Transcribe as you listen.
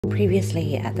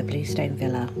Previously at the Bluestone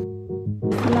Villa.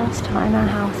 The last time our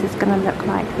house is going to look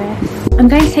like this. I'm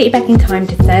going to take you back in time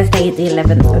to Thursday the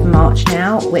 11th of March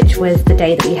now, which was the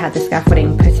day that we had the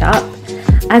scaffolding put up.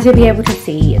 As you'll be able to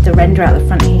see, the render out the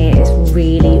front here is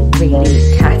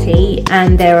really catty,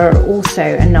 and there are also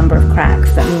a number of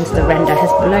cracks. That means the render has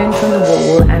blown from the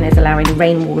wall and is allowing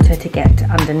rainwater to get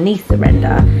underneath the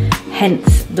render,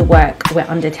 hence the work we're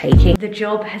undertaking. The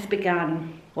job has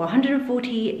begun. Well,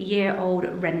 140-year-old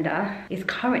render is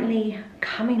currently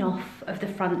coming off of the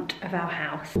front of our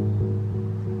house.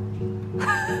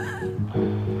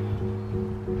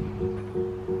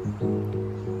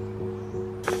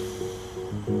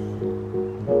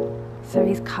 So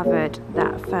he's covered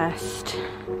that first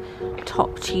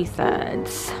top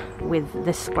 2/3 with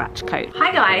the scratch coat.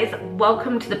 Hi guys,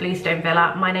 welcome to the Bluestone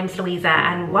Villa. My name's Louisa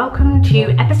and welcome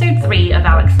to episode 3 of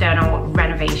our external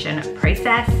renovation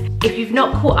process. If you've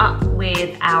not caught up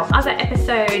with our other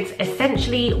episodes,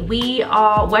 essentially we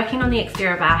are working on the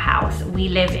exterior of our house. We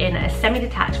live in a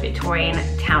semi-detached Victorian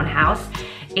townhouse.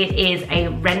 It is a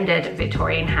rendered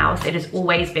Victorian house. It has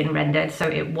always been rendered, so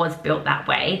it was built that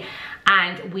way.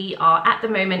 And we are at the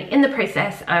moment in the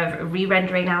process of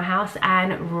re-rendering our house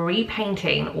and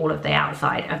repainting all of the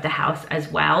outside of the house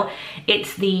as well.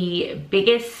 It's the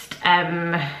biggest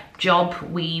job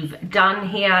we've done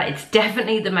here. It's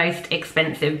definitely the most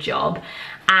expensive job.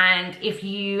 And if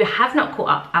you have not caught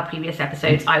up our previous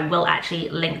episodes, I will actually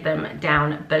link them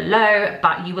down below,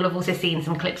 but you will have also seen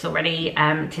some clips already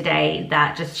today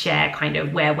that just share kind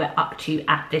of where we're up to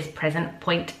at this present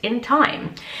point in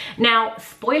time. Now,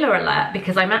 spoiler alert,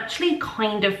 because I'm actually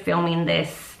kind of filming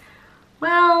this,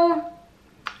 well,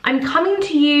 I'm coming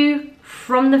to you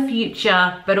from the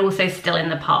future, but also still in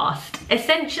the past.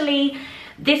 Essentially,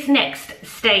 this next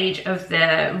stage of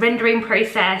the rendering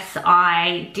process,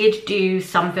 I did do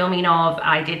some filming of,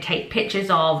 I did take pictures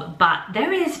of, but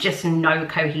there is just no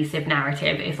cohesive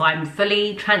narrative if I'm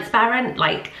fully transparent.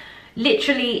 Like,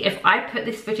 literally, if I put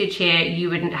this footage here,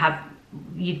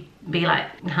 you'd be like,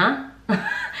 huh?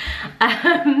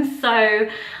 So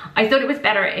I thought it was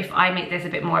better if I make this a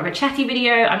bit more of a chatty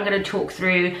video. I'm going to talk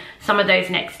through some of those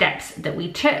next steps that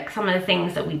we took, some of the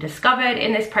things that we discovered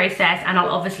in this process, and I'll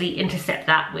obviously intercept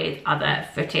that with other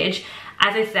footage.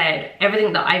 As I said,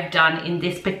 everything that I've done in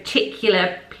this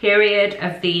particular period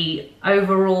of the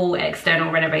overall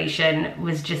external renovation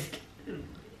was just,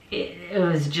 it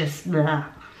was just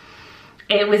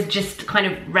kind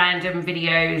of random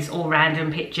videos or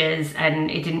random pictures,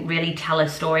 and it didn't really tell a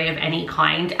story of any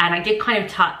kind. And I did kind of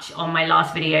touch on my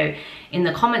last video in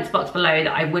the comments box below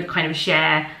that I would kind of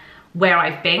share where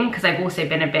I've been, because I've also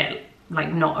been a bit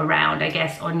like not around, I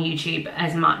guess, on YouTube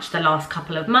as much the last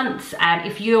couple of months.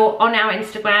 If you're on our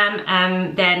Instagram,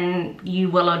 then you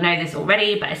will know this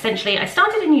already, but essentially I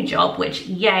started a new job, which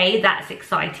yay, that's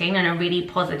exciting and a really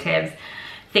positive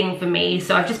thing for me.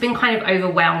 So I've just been kind of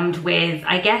overwhelmed with,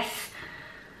 I guess,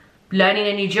 learning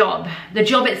a new job. The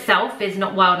job itself is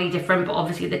not wildly different, but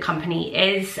obviously the company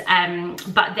is.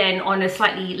 But then on a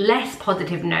slightly less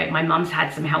positive note, my mum's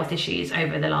had some health issues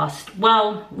over the last,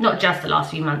 well, not just the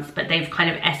last few months, but they've kind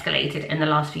of escalated in the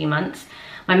last few months.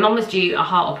 My mum was due a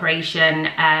heart operation.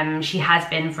 She has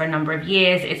been for a number of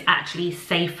years. It's actually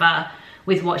safer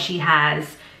with what she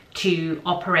has to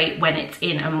operate when it's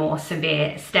in a more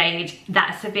severe stage.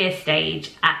 That severe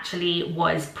stage actually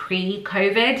was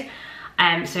pre-COVID.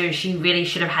 So she really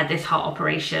should have had this heart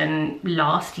operation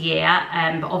last year.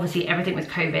 But obviously everything with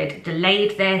COVID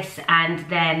delayed this. And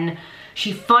then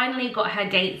she finally got her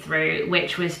date through,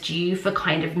 which was due for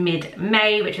kind of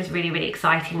mid-May, which was really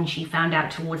exciting. She found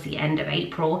out towards the end of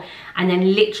April. And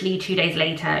then literally 2 days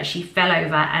later, she fell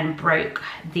over and broke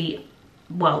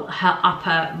her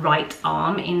upper right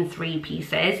arm in 3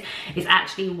 pieces. It's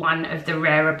actually one of the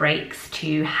rarer breaks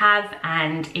to have,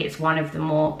 and it's one of the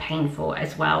more painful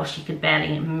as well. She could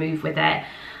barely move with it,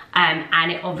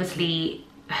 and it obviously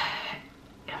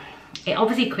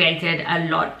created a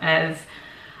lot of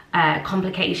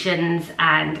complications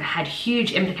and had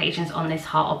huge implications on this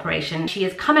heart operation. She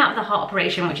has come out of the heart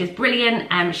operation, which is brilliant,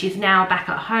 and she's now back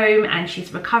at home and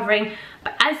she's recovering.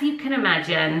 But as you can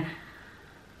imagine,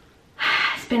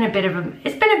 it's been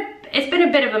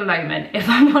a bit of a moment, if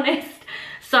I'm honest.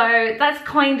 So that's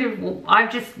kind of, I've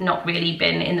just not really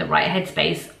been in the right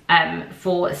headspace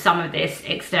for some of this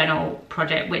external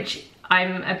project, which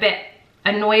I'm a bit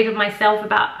annoyed with myself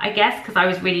about, I guess, because I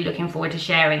was really looking forward to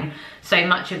sharing so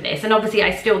much of this. And obviously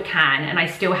I still can, and I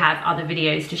still have other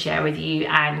videos to share with you,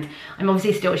 and I'm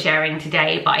obviously still sharing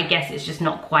today, but I guess it's just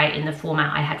not quite in the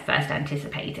format I had first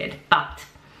anticipated. But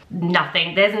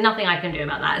there's nothing I can do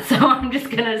about that. So I'm just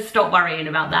gonna stop worrying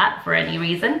about that for any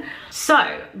reason.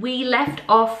 So we left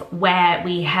off where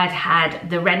we had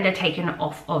the render taken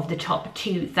off of the top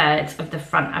 2/3 of the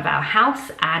front of our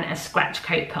house and a scratch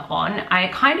coat put on. I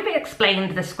kind of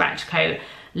explained the scratch coat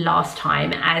last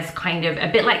time as kind of a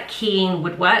bit like keying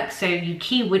woodwork. So you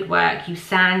key woodwork, you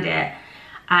sand it,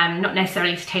 not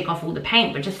necessarily to take off all the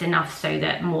paint, but just enough so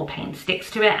that more paint sticks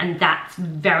to it. And that's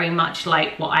very much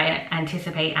like what I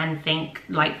anticipate and think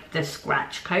like the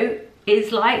scratch coat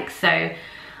is like. So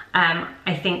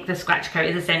I think the scratch coat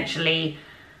is essentially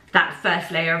that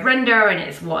first layer of render, and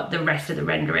it's what the rest of the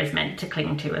render is meant to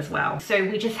cling to as well. So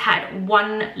we just had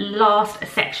one last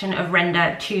section of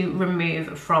render to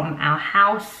remove from our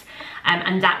house.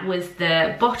 And that was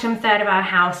the bottom third of our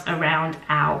house around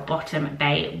our bottom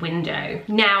bay window.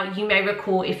 Now, you may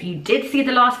recall if you did see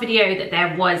the last video that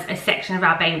there was a section of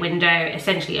our bay window,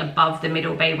 essentially above the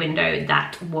middle bay window,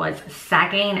 that was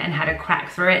sagging and had a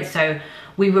crack through it. So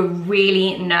we were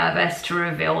really nervous to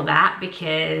reveal that,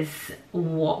 because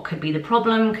what could be the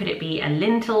problem? Could it be a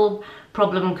lintel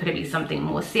problem? Could it be something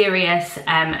more serious?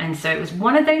 And so it was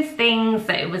one of those things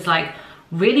that it was like,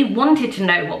 really wanted to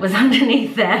know what was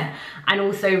underneath there, and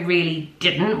also really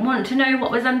didn't want to know what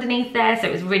was underneath there. So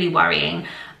it was really worrying.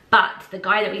 But the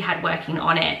guy that we had working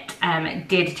on it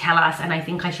did tell us, and I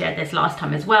think I shared this last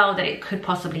time as well, that it could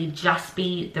possibly just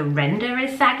be the render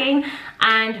is sagging.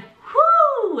 And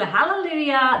whoo,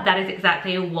 hallelujah, that is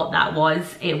exactly what that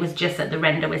was. It was just that the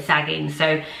render was sagging,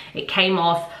 so it came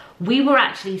off. We were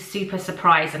actually super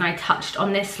surprised, and I touched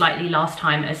on this slightly last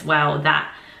time as well,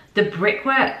 that the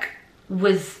brickwork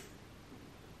was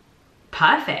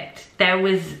perfect. There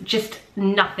was just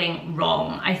nothing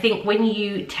wrong. I think when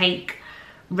you take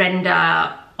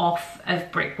render off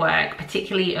of brickwork,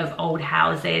 particularly of old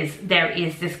houses, there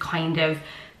is this kind of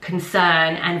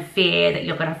concern and fear that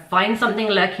you're going to find something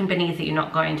lurking beneath that you're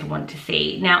not going to want to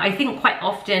see. Now, I think quite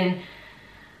often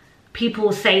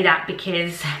people say that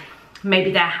because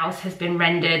maybe their house has been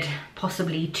rendered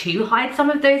possibly to hide some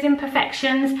of those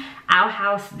imperfections. Our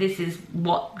house, this is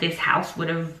what this house would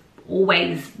have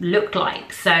always looked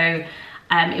like. So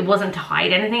it wasn't to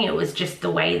hide anything, it was just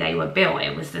the way they were built,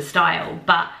 it was the style.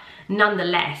 But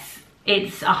nonetheless,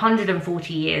 it's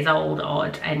 140 years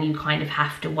odd, and you kind of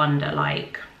have to wonder,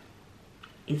 like,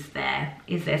 is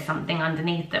there something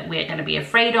underneath that we're going to be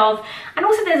afraid of? And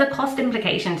also there's a cost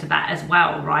implication to that as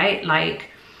well, right? Like,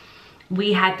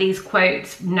 we had these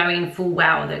quotes knowing full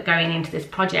well that going into this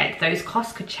project, those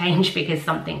costs could change because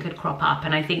something could crop up.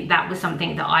 And I think that was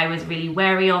something that I was really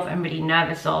wary of and really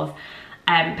nervous of,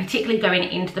 particularly going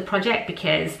into the project,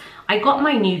 because I got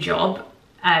my new job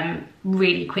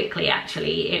really quickly,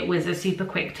 actually. It was a super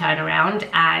quick turnaround,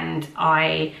 and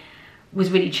I was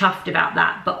really chuffed about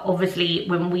that. But obviously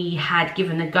when we had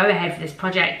given the go-ahead for this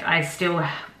project, I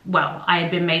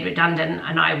had been made redundant,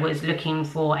 and I was looking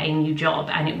for a new job.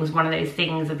 And it was one of those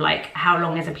things of like, how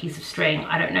long is a piece of string?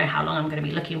 I don't know how long I'm going to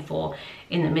be looking for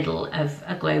in the middle of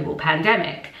a global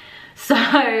pandemic. So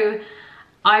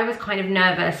I was kind of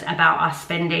nervous about us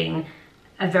spending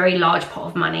a very large pot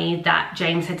of money that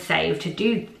James had saved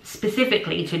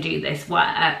specifically to do this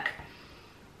work,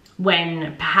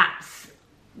 when perhaps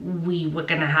we were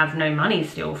going to have no money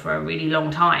still for a really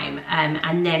long time.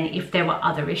 And then if there were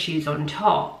other issues on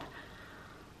top,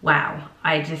 wow,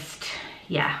 it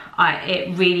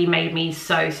really made me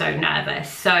so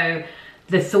nervous. So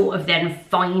the thought of then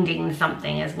finding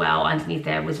something as well underneath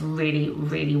there was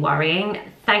really worrying.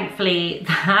 Thankfully,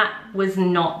 that was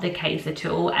not the case at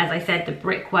all. As I said, the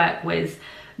brickwork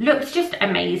looked just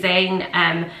amazing.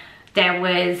 There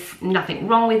was nothing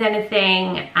wrong with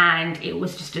anything, and it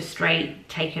was just a straight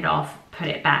take it off, put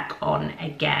it back on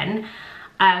again.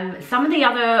 Some of the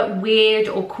other weird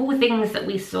or cool things that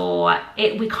we saw,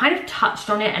 we kind of touched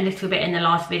on it a little bit in the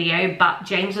last video, but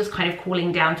James was kind of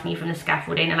calling down to me from the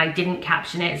scaffolding, and I didn't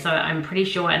caption it, so I'm pretty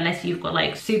sure unless you've got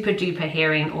like super duper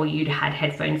hearing, or you'd had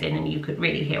headphones in and you could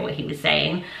really hear what he was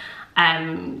saying,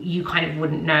 you kind of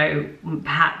wouldn't know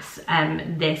perhaps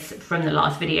this from the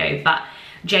last video. But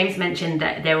James mentioned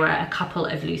that there were a couple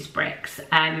of loose bricks,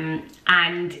 and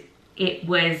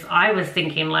I was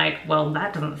thinking like, well,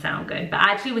 that doesn't sound good, but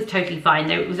actually it was totally fine.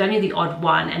 It was only the odd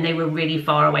one, and they were really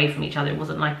far away from each other. It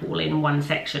wasn't like all in one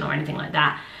section or anything like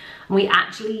that. And we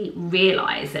actually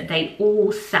realized that they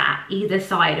all sat either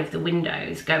side of the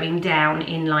windows, going down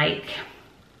in like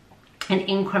an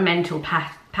incremental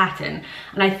pattern.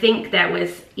 And I think there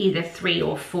was either 3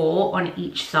 or 4 on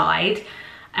each side,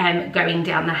 going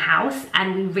down the house.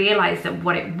 And we realized that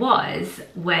what it was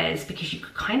because you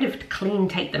could kind of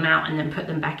take them out and then put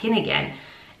them back in again.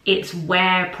 it's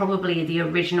where probably the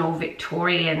original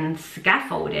Victorian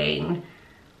scaffolding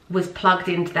was plugged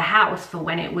into the house for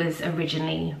when it was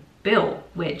originally built,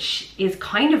 which is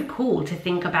kind of cool to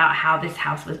think about how this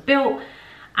house was built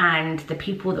and the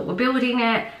people that were building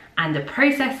it and the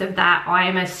process of that. I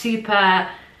am a super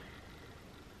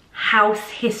house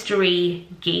history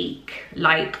geek.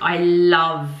 Like, I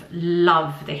love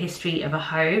the history of a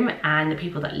home and the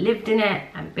people that lived in it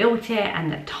and built it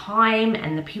and the time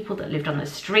and the people that lived on the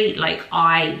street. Like,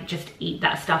 I just eat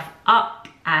that stuff up,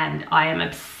 and I am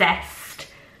obsessed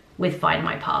with Find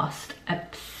My Past,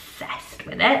 obsessed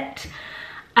with it.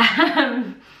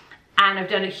 And I've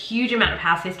done a huge amount of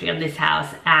house history on this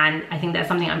house, and I think that's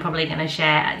something I'm probably going to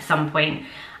share at some point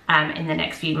in the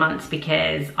next few months,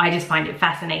 because I just find it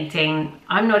fascinating.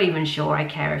 I'm not even sure I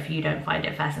care if you don't find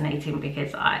it fascinating,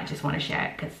 because I just want to share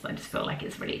it because I just feel like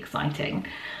it's really exciting.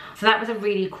 So that was a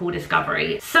really cool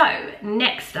discovery. So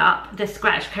next up, the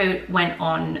scratch coat went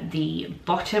on the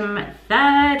bottom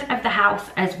third of the house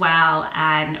as well,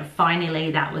 and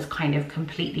finally that was kind of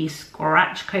completely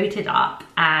scratch coated up,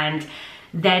 and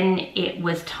then it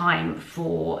was time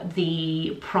for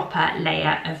the proper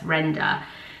layer of render.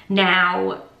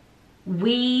 Now,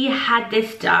 we had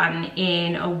this done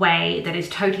in a way that is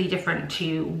totally different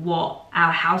to what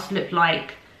our house looked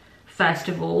like, first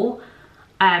of all,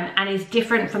 and is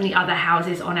different from the other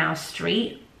houses on our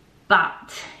street,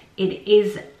 but it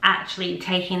is actually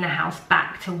taking the house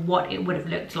back to what it would have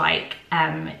looked like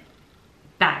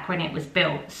back when it was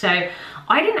built. So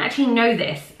I didn't actually know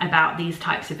this about these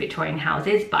types of Victorian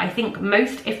houses, but I think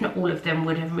most, if not all of them,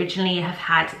 would originally have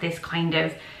had this kind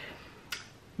of,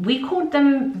 we called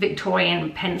them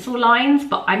Victorian pencil lines,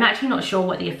 but I'm actually not sure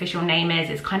what the official name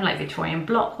is. It's kind of like Victorian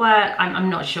blockwork.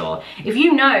 I'm not sure. If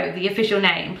you know the official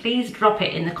name, please drop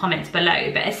it in the comments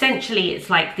below. But essentially it's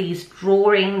like these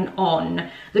drawing on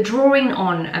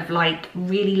of like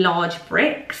really large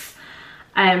bricks.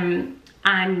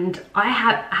 And I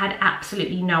had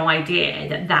absolutely no idea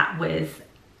that that was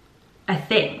a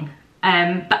thing.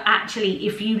 But actually,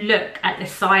 if you look at the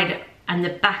side and the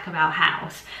back of our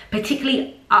house,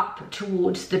 particularly up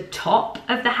towards the top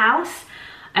of the house,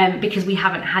 because we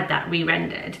haven't had that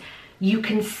re-rendered, you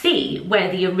can see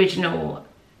where the original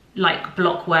like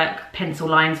blockwork, pencil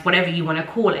lines, whatever you want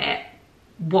to call it,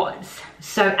 was.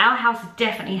 So our house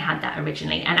definitely had that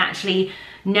originally, and actually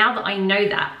now that I know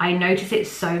that, I notice it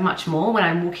so much more when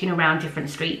I'm walking around different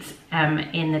streets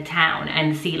in the town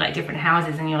and see like different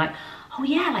houses, and you're like, oh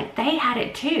yeah, like they had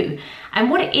it too. And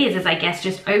what it is I guess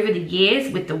just over the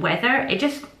years with the weather, it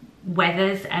just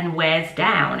weathers and wears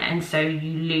down, and so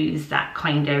you lose that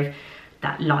kind of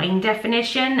that line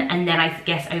definition, and then I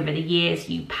guess over the years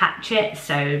you patch it,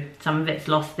 so some of it's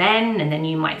lost then, and then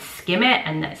you might skim it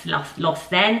and that's lost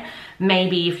then.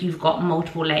 Maybe if you've got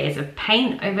multiple layers of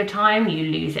paint over time, you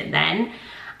lose it then.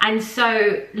 And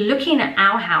so looking at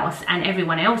our house and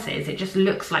everyone else's, it just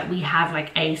looks like we have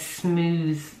like a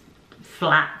smooth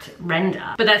flat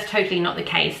render, but that's totally not the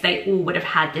case. They all would have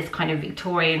had this kind of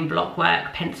Victorian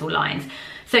blockwork pencil lines.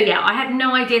 So yeah, I had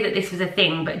no idea that this was a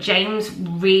thing, but James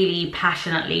really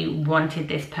passionately wanted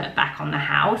this put back on the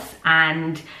house,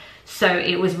 and so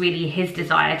it was really his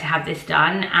desire to have this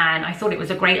done, and I thought it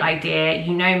was a great idea.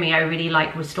 You know me, I really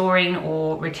like restoring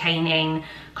or retaining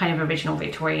kind of original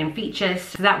Victorian features,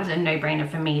 so that was a no-brainer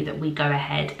for me that we go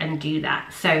ahead and do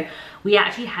that. So we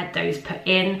actually had those put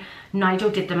in. Nigel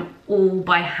did them all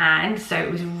by hand, so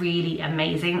it was really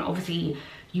amazing. Obviously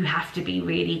you have to be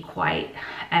really quite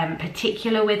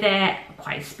particular with it,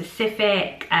 quite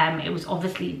specific. It was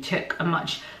obviously took a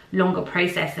much longer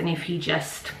process than if you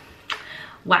just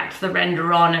whacked the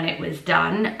render on and it was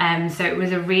done. So it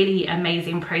was a really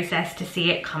amazing process to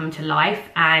see it come to life,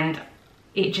 and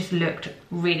it just looked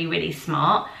really, really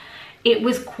smart. It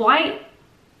was quite,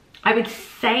 I would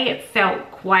say it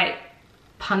felt quite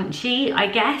punchy, I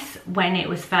guess, when it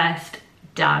was first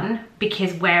done,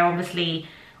 because where obviously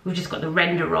we've just got the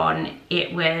render on,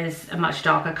 it was a much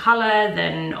darker color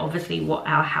than obviously what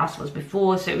our house was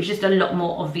before, so it was just a lot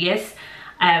more obvious.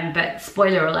 But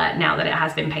spoiler alert, now that it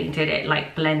has been painted, it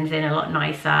like blends in a lot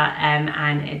nicer,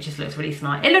 and it just looks really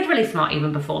smart. It looked really smart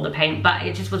even before the paint, but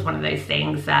it just was one of those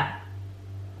things that,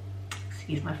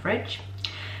 excuse my fridge,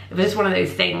 it was just one of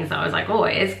those things that I was like, oh,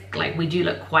 it is like, we do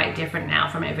look quite different now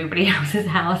from everybody else's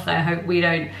house. I hope we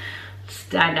don't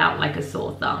stand out like a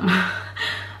sore thumb.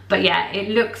 But yeah, it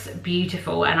looks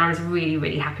beautiful, and I was really,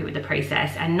 really happy with the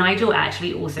process. And Nigel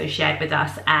actually also shared with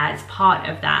us as part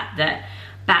of that, that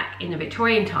back in the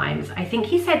Victorian times, I think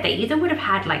he said they either would have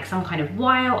had like some kind of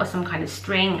wire or some kind of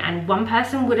string, and one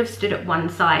person would have stood at one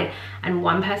side and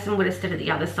one person would have stood at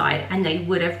the other side, and they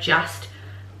would have just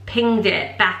pinged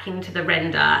it back into the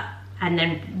render and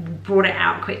then brought it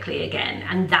out quickly again,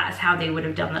 and that's how they would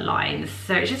have done the lines.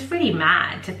 So it's just really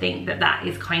mad to think that that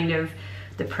is kind of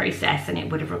the process, and it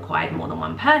would have required more than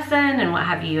one person and what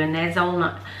have you, and there's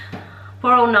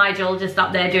poor old Nigel just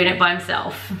up there doing it by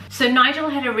himself. So Nigel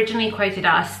had originally quoted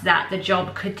us that the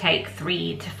job could take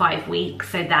 3 to 5 weeks,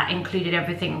 so that included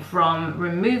everything from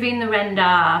removing the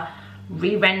render,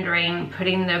 re-rendering,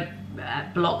 putting the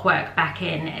block work back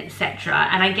in, etc.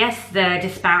 And I guess the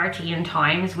disparity in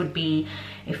times would be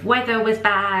if weather was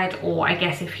bad, or I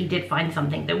guess if he did find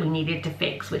something that we needed to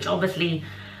fix, which obviously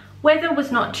weather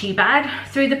was not too bad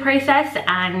through the process,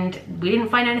 and we didn't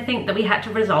find anything that we had to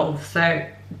resolve, so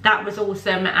that was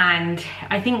awesome. And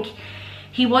I think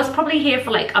he was probably here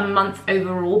for like a month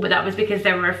overall, but that was because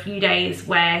there were a few days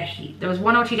where there was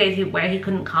 1 or 2 days where he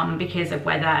couldn't come because of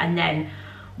weather, and then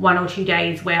 1 or 2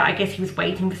 days where I guess he was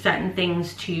waiting for certain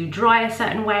things to dry a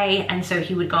certain way, and so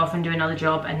he would go off and do another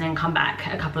job and then come back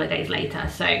a couple of days later.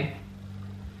 So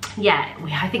yeah,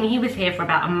 I think he was here for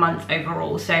about a month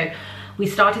overall. So we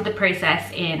started the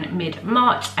process in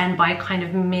mid-March, and by kind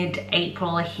of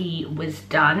mid-April he was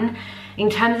done. In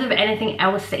terms of anything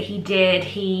else that he did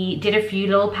a few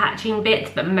little patching bits,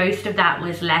 but most of that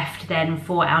was left then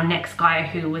for our next guy,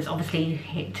 who was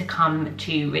obviously to come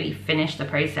to really finish the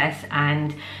process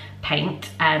and paint,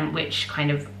 which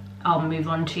kind of I'll move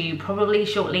on to probably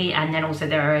shortly, and then also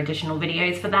there are additional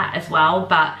videos for that as well.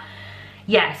 But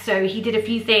yeah, so he did a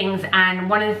few things, and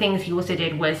one of the things he also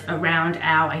did was around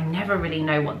our, I never really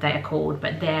know what they're called,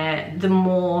 but they're the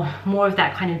more of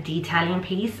that kind of detailing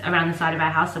piece around the side of our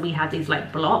house. So we had these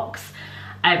like blocks,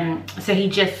 so he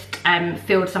just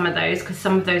filled some of those, because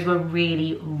some of those were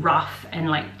really rough and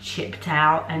like chipped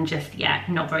out and just, yeah,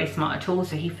 not very smart at all.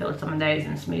 So he filled some of those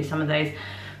and smoothed some of those,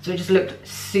 so it just looked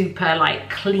super like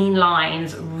clean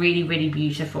lines, really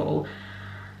beautiful.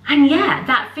 And yeah,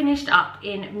 that finished up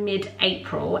in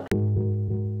mid-April.